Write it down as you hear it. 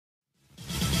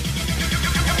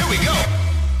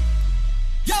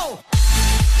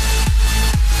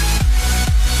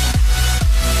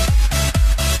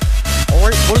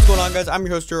on, guys? I'm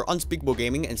your host here, Unspeakable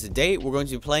Gaming, and today we're going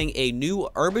to be playing a new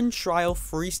Urban Trail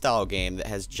Freestyle game that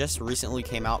has just recently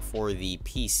came out for the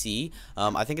PC.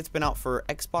 I think it's been out for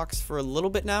Xbox for a little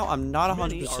bit now. I'm not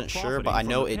 100% sure, but I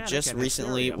know it just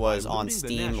recently was on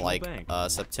Steam, like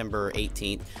September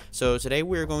 18th. So today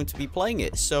we're going to be playing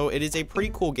it. So it is a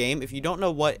pretty cool game. If you don't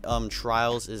know what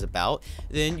Trials is about,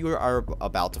 then you are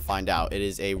about to find out. It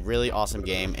is a really awesome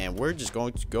game, and we're just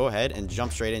going to go ahead and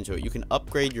jump straight into it. You can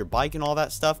upgrade your bike and all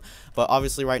that stuff, but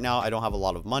obviously right now I don't have a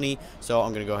lot of money, so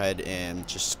I'm gonna go ahead and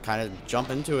just kind of jump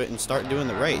into it and start doing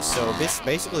the race. So this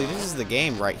is the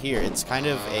game right here. It's kind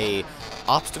of a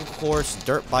obstacle course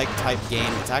dirt bike type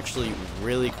game. It's actually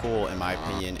really cool in my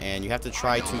opinion, and you have to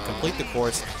try to complete the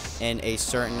course in a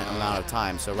certain amount of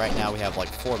time. So right now we have like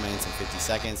 4 minutes and 50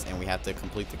 seconds, and we have to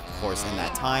complete the course in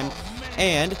that time.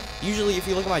 And usually, if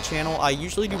you look at my channel, I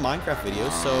usually do Minecraft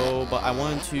videos, but I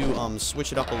wanted to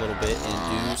switch it up a little bit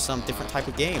and do some different type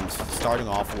of games, starting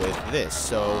off with this.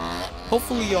 So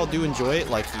hopefully y'all do enjoy it.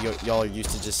 Like y'all are used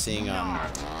to just seeing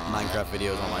Minecraft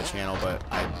videos on my channel, but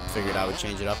I figured I would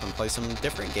change it up and play some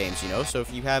different games, you know. So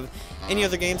if you have any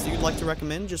other games that you'd like to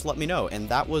recommend, just let me know. And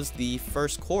that was the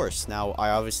first course. Now I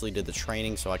obviously did the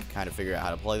training so I could kind of figure out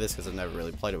how to play this because I've never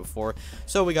really played it before.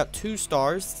 So we got 2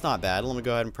 stars. It's not bad. Let me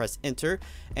go ahead and press enter.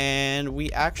 And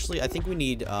we actually, I think we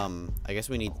need I guess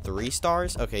we need 3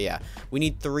 stars. Okay, yeah, we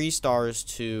need 3 stars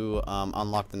to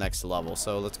unlock the next level.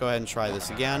 So let's go ahead and try this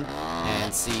again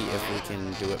and see if we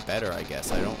can do it better. I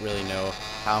guess I don't really know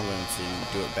how I'm going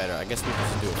to do it better. I guess we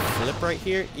can just do a flip right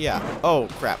here. Yeah. Oh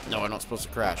crap, no, I'm not supposed to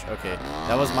crash. Okay,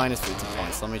 that was minus 50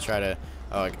 points. Let me try to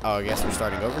oh, I guess we're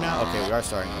starting over now? Okay, we are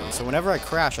starting over. So whenever I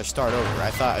crash, I start over.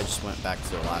 I thought I just went back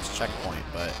to the last checkpoint,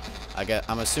 but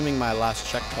I'm assuming my last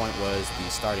checkpoint was the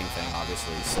starting thing,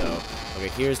 obviously. So, okay,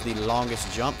 here's the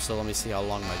longest jump. So let me see how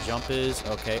long my jump is.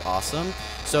 Okay, awesome.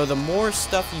 So the more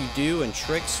stuff you do and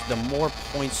tricks, the more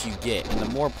points you get. And the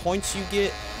more points you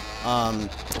get,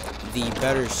 the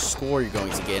better score you're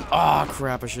going to get. Oh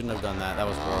crap, I shouldn't have done that. That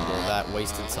was horrible. That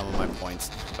wasted some of my points.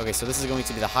 Okay, so this is going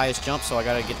to be the highest jump, so I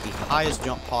gotta get the highest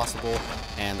jump possible,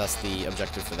 and that's the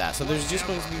objective for that. So there's just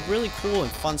going to be really cool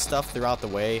and fun stuff throughout the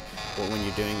way when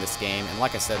you're doing this game. And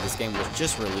like I said, this game was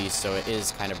just released, so it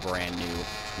is kind of brand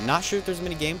new. Not sure if there's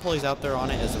many gameplays out there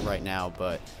on it as of right now,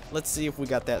 but let's see if we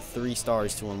got that 3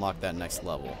 stars to unlock that next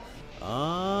level.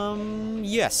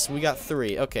 Yes, we got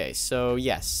 3. Okay, so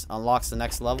yes, unlocks the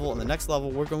next level, and the next level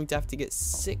we're going to have to get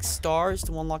 6 stars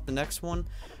to unlock the next one.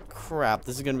 Crap,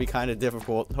 this is going to be kind of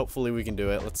difficult. Hopefully we can do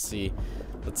it. Let's see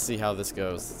how this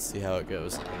goes. Let's see how it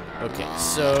goes. Okay,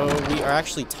 so we are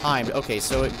actually timed. Okay,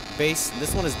 so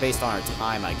this one is based on our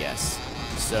time, I guess.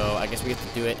 So I guess we have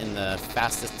to do it in the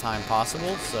fastest time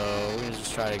possible. So we're going to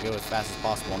just try to go as fast as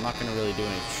possible. I'm not going to really do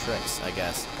any tricks, I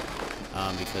guess.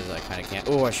 Because I kind of can't.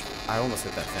 Oh, I almost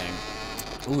hit that thing.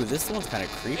 Ooh, this one's kind of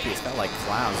creepy. It's got like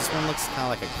clowns. This one looks kind of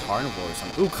like a carnivore or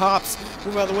something. Ooh, cops!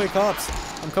 Move out of the way, cops!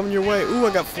 I'm coming your way. Ooh,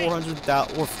 I got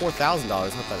 $400,000 or $4,000. I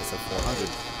thought it said 400.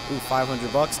 Ooh,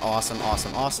 500 bucks. Awesome,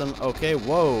 awesome, awesome. Okay,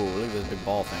 whoa! Look at this big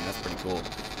ball thing. That's pretty cool.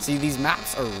 See, these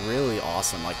maps are really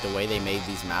awesome. Like the way they made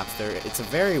these maps, it's a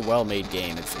very well-made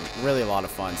game. It's really a lot of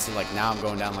fun. See, like now I'm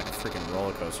going down like a freaking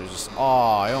roller coaster. Just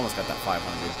I almost got that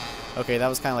 500. Okay, that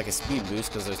was kind of like a speed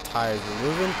boost because those tires were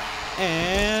moving.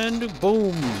 And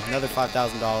boom, another $5,000.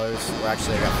 Or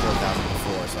actually, I got 4,000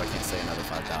 before, so I can't say another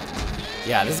 5,000.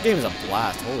 Yeah, this game is a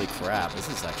blast. Holy crap, this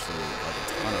is actually like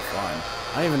a ton of fun.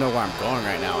 I don't even know where I'm going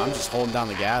right now. I'm just holding down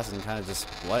the gas and kind of just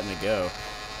letting it go.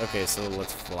 Okay, so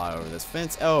let's fly over this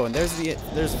fence. Oh, and there's the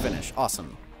finish.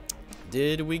 Awesome.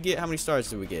 How many stars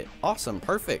did we get? Awesome,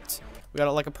 perfect. We got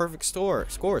like a perfect score.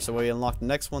 So we unlock the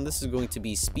next one. This is going to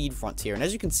be Speed Frontier. And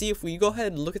as you can see, if we go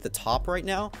ahead and look at the top right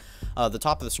now, the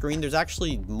top of the screen, there's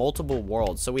actually multiple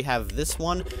worlds. So we have this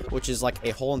one, which is like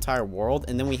a whole entire world,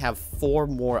 and then we have 4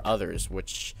 more others,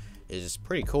 which is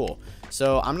pretty cool.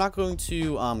 So I'm not going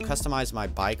to customize my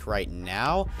bike right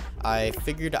now. I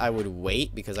figured I would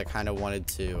wait because I kind of wanted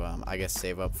to I guess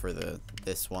save up for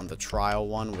this one, the trial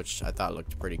one, which I thought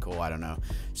looked pretty cool. I don't know.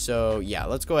 So yeah,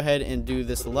 let's go ahead and do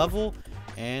this level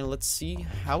and let's see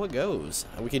how it goes.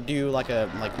 We could do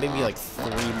maybe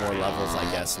 3 more levels, I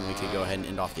guess, and we could go ahead and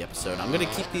end off the episode. I'm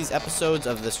gonna keep these episodes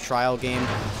of this trial game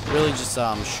really just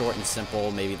short and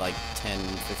simple, maybe like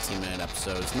 10-15 minute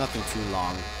episodes, nothing too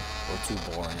long or too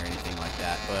boring or anything like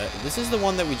that. But this is the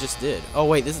one that we just did. Oh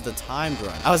wait, this is the timed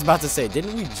run. I was about to say,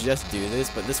 didn't we just do this?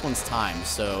 But this one's timed,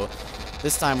 so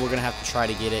this time we're gonna have to try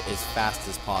to get it as fast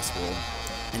as possible.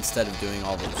 instead of doing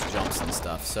all those jumps and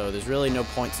stuff. So there's really no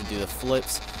point to do the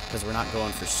flips because we're not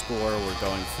going for score, we're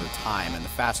going for time. And the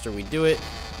faster we do it,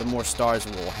 the more stars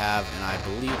we'll have, and I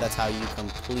believe that's how you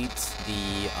complete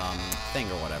the thing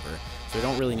or whatever. So we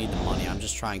don't really need the money. I'm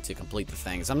just trying to complete the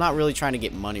things. I'm not really trying to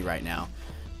get money right now.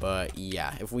 But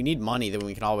yeah, if we need money, then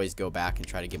we can always go back and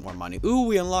try to get more money. Ooh,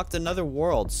 we unlocked another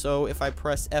world. So if I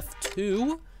press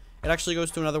F2, it actually goes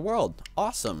to another world.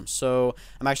 Awesome. So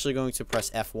I'm actually going to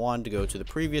press F1 to go to the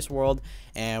previous world,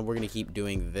 and we're going to keep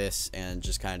doing this and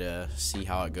just kind of see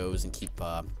how it goes and keep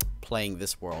playing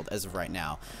this world as of right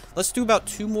now. Let's do about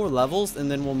 2 more levels,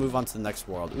 and then we'll move on to the next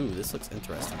world. Ooh, this looks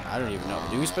interesting. I don't even know.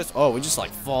 Do we supposed to, oh, we just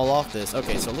like fall off this.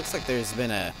 Okay, so it looks like there's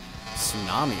been a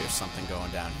tsunami or something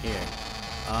going down here.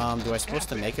 Do I supposed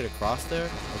to make it across there?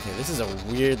 Okay, this is a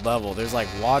weird level. There's like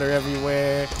water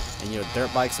everywhere, and you know,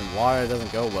 dirt bikes and water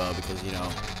doesn't go well because, you know,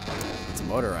 it's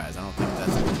motorized. I don't think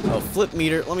that's, oh, flip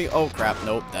meter. Let me, oh crap,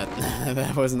 nope,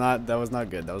 that was not good. That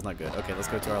was not good. Okay, let's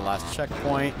go to our last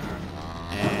checkpoint,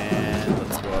 and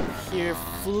let's go up here.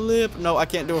 Flip. No, I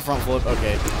can't do a front flip.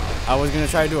 Okay, I was gonna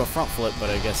try to do a front flip, but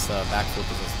I guess back flip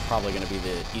is probably gonna be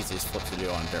the easiest flip to do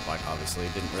on dirt bike. Obviously,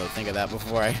 didn't really think of that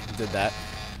before I did that.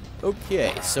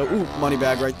 Okay, so, ooh, money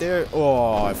bag right there.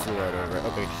 Oh, I flew right over it.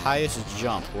 Okay, highest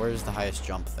jump. Where's the highest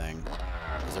jump thing?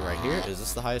 Is it right here? Is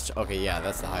this the highest? Okay, yeah,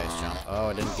 that's the highest jump. Oh,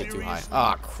 I didn't get too high.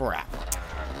 Ah, crap.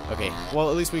 Okay, well,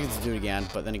 at least we get to do it again,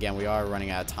 but then again, we are running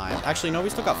out of time. Actually, no,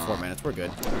 we still got 4 minutes. We're good.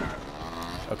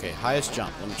 Okay, highest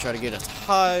jump. Let me try to get as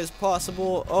high as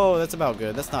possible. Oh, that's about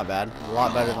good. That's not bad. A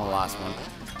lot better than the last one.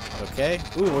 Okay.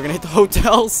 Ooh, we're gonna hit the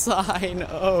hotel sign.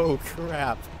 Oh,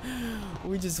 crap.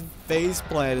 We just face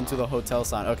planted into the hotel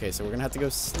sign. Okay, so we're gonna have to go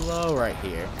slow right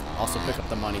here. Also pick up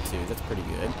the money too. That's pretty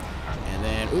good. And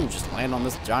then, ooh, just land on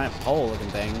this giant pole looking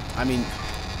thing. I mean,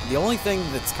 the only thing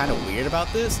that's kind of weird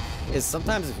about this is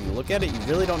sometimes if you look at it, you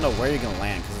really don't know where you're gonna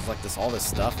land because it's like all this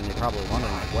stuff, and you're probably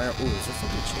wondering like, where? Ooh, is there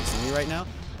something chasing me right now?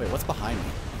 Wait, what's behind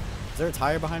me? Is there a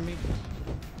tire behind me?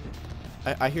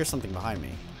 I hear something behind me.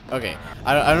 Okay,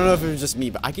 I don't know if it was just me,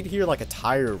 but I could hear like a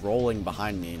tire rolling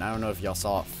behind me, and I don't know if y'all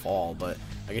saw it fall, but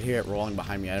I could hear it rolling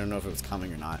behind me. I don't know if it was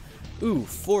coming or not. Ooh,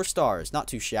 4 stars, not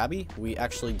too shabby. We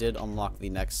actually did unlock the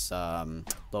next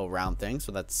little round thing,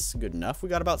 so that's good enough. We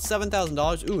got about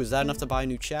 $7,000. Ooh, is that enough to buy a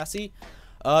new chassis?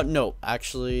 No,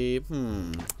 actually,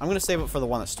 I'm gonna save it for the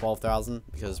one that's 12,000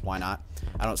 because why not?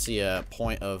 I don't see a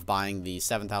point of buying the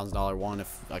 $7,000 one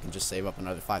if I can just save up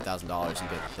another $5,000 and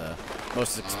get the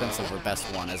most expensive or best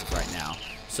one as of right now.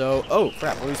 So, oh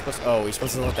crap, what are we supposed to, oh, we're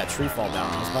supposed to let that tree fall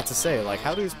down. I was about to say, like,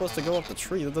 how are we supposed to go up the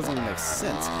tree? That doesn't even make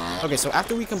sense. Okay, so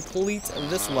after we complete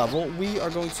this level, we are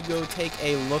going to go take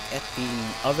a look at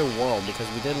the other world because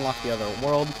we did unlock the other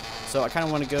world. So I kind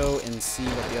of want to go and see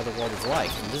what the other world is like.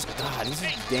 And this, God, this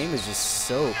game is just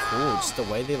so cool. Just the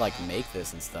way they like make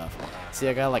this and stuff. See,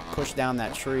 I gotta like push down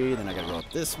that tree, then I gotta go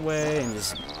up this way, and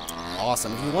just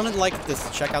awesome. If you want to like this,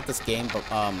 check out this game, but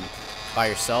by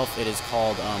yourself, it is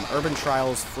called Urban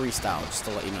Trail Freestyle. Just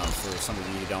to let you know, for some of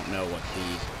you who don't know what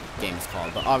the game is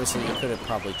called. But obviously, you could have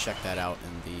probably checked that out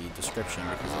in the description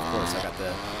because, of course, I got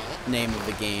the name of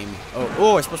the game.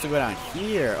 Oh, I'm supposed to go down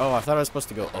here. Oh, I thought I was supposed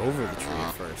to go over the tree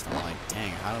at first. I'm like,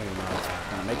 dang, I don't even know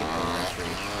if I'm gonna make it over that tree.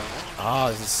 Oh,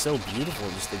 this is so beautiful.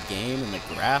 Just the game and the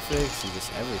graphics and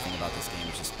just everything about this game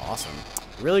is just awesome.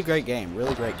 Really great game.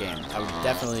 Really great game. I would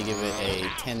definitely give it a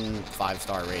 10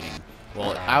 5-star rating.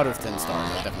 Well, out of 10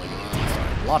 stars, I'd definitely give it a 10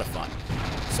 stars. A lot of fun.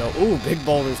 So, ooh, big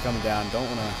boulders coming down. Don't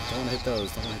wanna hit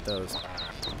those. Don't wanna hit those.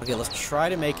 Okay, let's try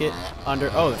to make it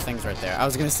under, oh, the thing's right there. I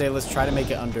was gonna say let's try to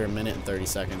make it under 1 minute and 30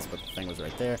 seconds, but the thing was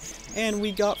right there. And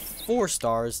we got 4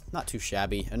 stars, not too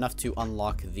shabby, enough to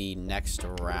unlock the next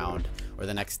round, or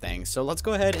the next thing. So let's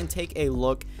go ahead and take a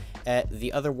look at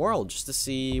the other world, just to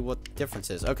see what the difference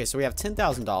is. Okay, so we have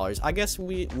 $10,000. I guess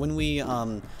when we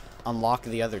unlock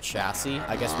the other chassis,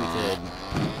 I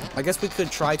guess we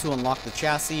could try to unlock the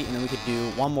chassis, and then we could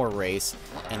do one more race,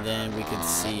 and then we could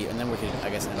see, and then we could, I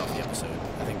guess, end off the episode.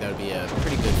 I think that would be a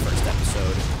pretty good first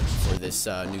episode for this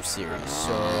new series.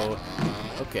 So,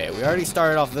 okay, we already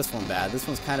started off this one bad. This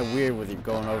one's kind of weird with you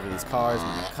going over these cars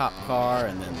and the cop car,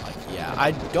 and then, like, yeah, I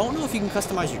don't know if you can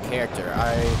customize your character.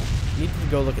 I need to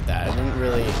go look at that. I didn't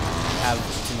really have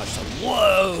too much time.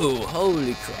 Whoa!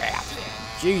 Holy crap!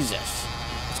 Jesus!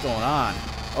 Going on?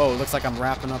 Oh, looks like I'm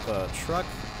wrapping up a truck.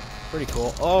 Pretty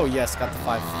cool. Oh yes, got the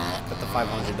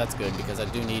 500. That's good because I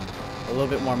do need a little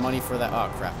bit more money for that.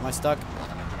 Oh crap, am I stuck?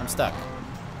 I'm stuck.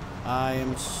 I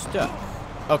am stuck.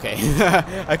 Okay,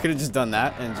 I could have just done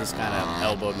that and just kind of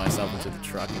elbowed myself into the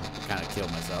truck and kind of killed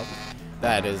myself.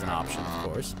 That is an option,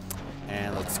 of course.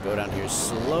 And let's go down here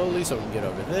slowly so we can get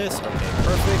over this. Okay,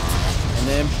 perfect. And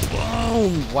then,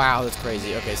 boom! Wow, that's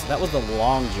crazy. Okay, so that was the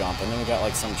long jump, and then we got,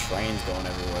 like, some trains going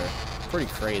everywhere.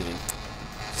 Pretty crazy.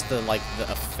 Just the, like, the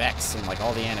effects and, like,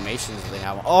 all the animations that they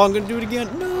have. Oh, I'm gonna do it again.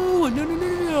 No, no, no,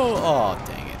 no, no. Oh,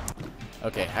 dang it.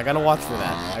 Okay, I gotta watch for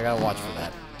that. I gotta watch for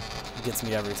that. It gets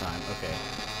me every time. Okay,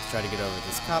 let's try to get over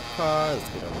this cop car. Let's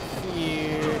get over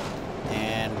here.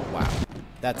 And, wow.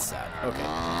 That's sad. Okay,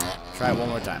 try it one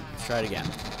more time. Let's try it again.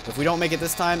 If we don't make it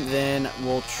this time, then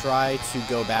we'll try to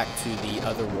go back to the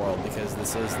other world, because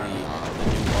this is the new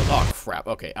world. Oh, crap.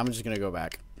 Okay, I'm just gonna go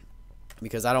back,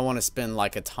 because I don't want to spend,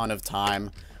 like, a ton of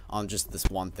time on just this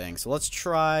one thing. So let's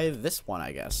try this one,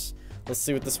 I guess. Let's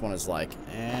see what this one is like,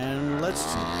 and let's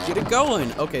get it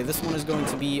going. Okay, this one is going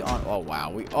to be on... Oh, wow,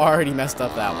 we already messed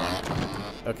up that one.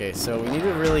 Okay, so we need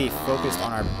to really focus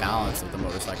on our balance of the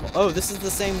motorcycle. Oh, this is the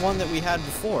same one that we had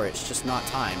before. It's just not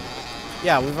timed.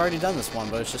 Yeah, we've already done this one,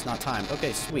 but it's just not timed.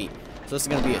 Okay, sweet. So this is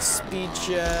going to be a speed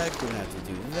check. We're going to have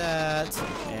to do that,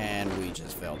 and we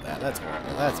just failed that. That's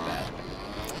horrible. That's bad.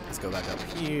 Let's go back up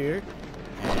here,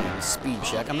 and speed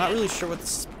check. I'm not really sure what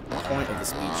the point of the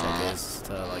speed check is,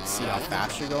 to, like, see how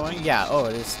fast you're going. Yeah, oh,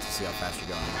 it is to see how fast you're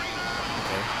going.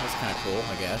 Okay, that's kind of cool,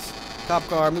 I guess. Cop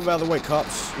car, move out of the way,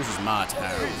 cops. This is my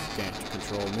town. You can't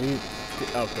control me.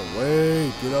 Get out the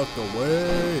way. Get out the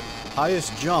way.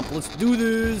 Highest jump. Let's do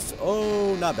this.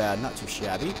 Oh, not bad. Not too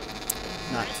shabby.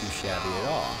 Not too shabby at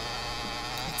all.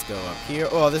 Let's go up here.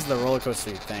 Oh, this is the roller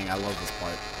coaster thing. I love this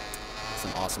part. It's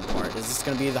an awesome part. Is this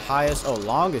going to be the highest? Oh,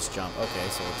 longest jump. Okay,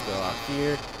 so let's go out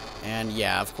here. And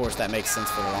yeah, of course, that makes sense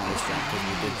for the longest jump, because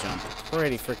we did jump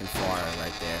pretty freaking far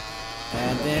right there.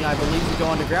 And then I believe we go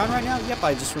underground right now? Yep,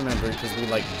 I just remembered, because we,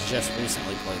 like, just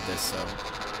recently played this, so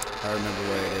I remember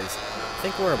where it is. I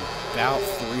think we're about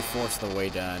 3/4 of the way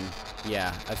done.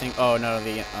 Yeah, I think... Oh, no,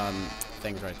 the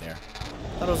thing's right there.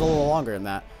 I thought it was a little longer than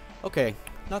that. Okay,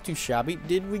 not too shabby.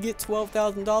 Did we get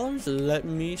 $12,000? Let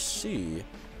me see.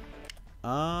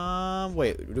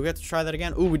 Wait, do we have to try that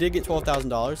again? Ooh, we did get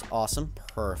 $12,000. Awesome.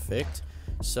 Perfect.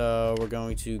 So we're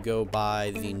going to go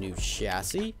buy the new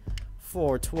chassis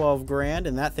for 12 grand,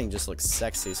 and that thing just looks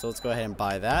sexy. So let's go ahead and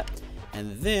buy that.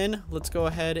 And then let's go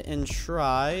ahead and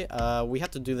try, we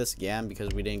have to do this again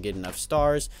because we didn't get enough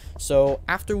stars. So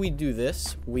after we do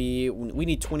this, we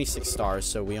need 26 stars,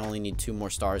 so we only need 2 more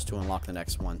stars to unlock the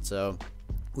next one. So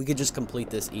we could just complete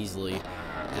this easily,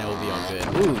 and it will be all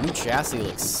good. Ooh, new chassis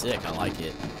looks sick. I like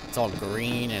it. It's all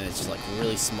green, and it's just, like,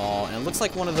 really small. And it looks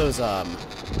like one of those,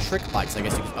 trick bikes, I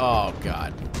guess you could... Oh,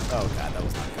 God. Oh, God, that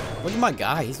was not good. Look at my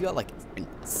guy. He's got, like,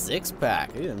 a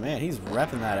six-pack. Yeah, man, he's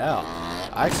repping that out.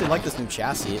 I actually like this new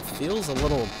chassis. It feels a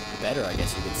little better, I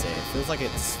guess you could say. It feels like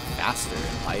it's faster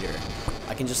and lighter.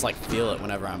 I can just, like, feel it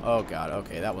whenever I'm... Oh, God.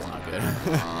 Okay, that was not good.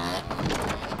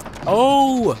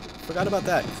 Oh! Forgot about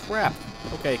that. Crap.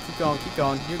 Okay, keep going, keep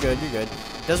going. You're good, you're good.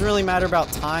 Doesn't really matter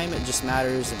about time, it just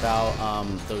matters about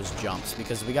those jumps,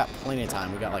 because we got plenty of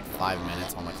time. We got like 5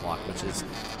 minutes on the clock, which is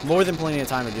more than plenty of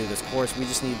time to do this course. We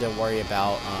just need to worry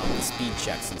about the speed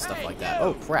checks and stuff like that.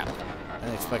 Oh, crap. I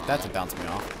didn't expect that to bounce me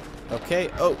off. Okay,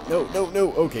 oh, no, no,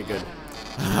 no. Okay, good.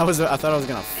 I thought I was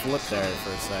gonna flip there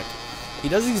for a sec. He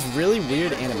does these really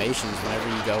weird animations whenever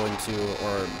you go into,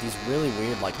 or these really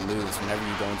weird, like, moves whenever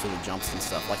you go into the jumps and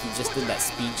stuff. Like, he just did that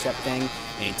speed check thing,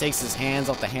 and he takes his hands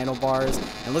off the handlebars.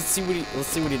 And let's see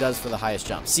what he does for the highest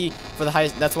jump. See, for the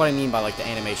highest, that's what I mean by, like, the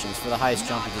animations. For the highest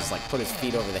jump, he just, like, put his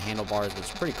feet over the handlebars, which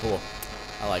is pretty cool.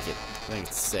 I like it. I think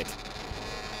it's sick.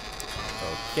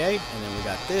 Okay, and then we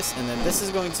got this, and then this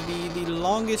is going to be the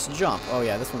longest jump. Oh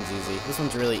yeah, this one's easy. This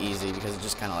one's really easy because it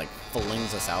just kind of, like,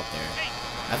 flings us out there.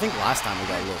 I think last time we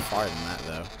got a little farther than that,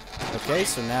 though. Okay,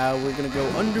 so now we're gonna go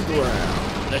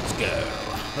underground. Let's go.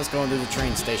 Let's go into the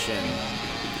train station.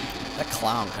 That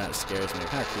clown kind of scares me. It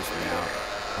kind of creeps me out.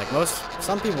 Like,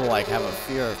 some people, like, have a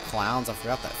fear of clowns. I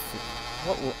forgot that.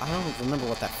 I don't remember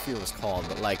what that fear was called,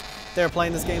 but, like, they were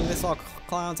playing this game and they saw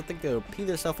clowns. I think they would pee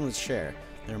themselves in the chair.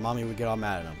 Their mommy would get all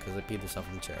mad at them because they peed themselves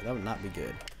in the chair. That would not be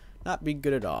good. Not be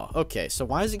good at all. Okay, so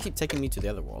why does it keep taking me to the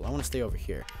other world? I want to stay over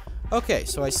here. Okay,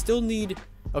 so I still need...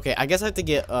 Okay, I guess I have to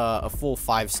get a full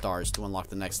 5 stars to unlock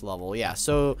the next level. Yeah,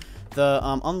 so the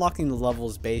unlocking the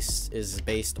levels is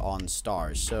based on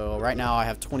stars. So right now I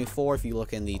have 24 if you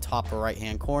look in the top right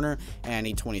hand corner, and I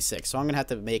need 26. So I'm gonna have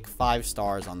to make 5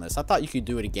 stars on this. I thought you could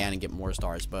do it again and get more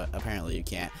stars, but apparently you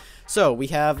can't. So we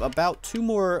have about 2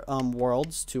 more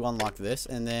worlds to unlock this,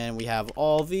 and then we have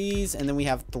all these, and then we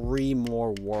have 3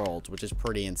 more worlds, which is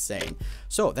pretty insane.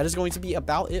 So that is going to be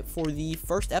about it for the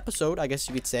first episode, I guess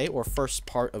you could say, or first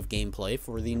part of gameplay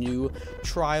for the new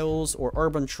Trials or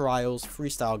Urban Trials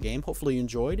freestyle game. Hopefully you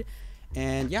enjoyed.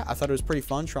 And yeah, I thought it was pretty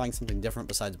fun trying something different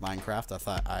besides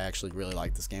Minecraft. I actually really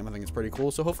like this game. I think it's pretty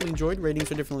cool. So hopefully you enjoyed.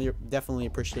 Ratings are definitely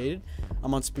appreciated.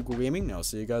 I'm on Speakable Gaming. I'll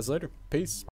see you guys later. Peace.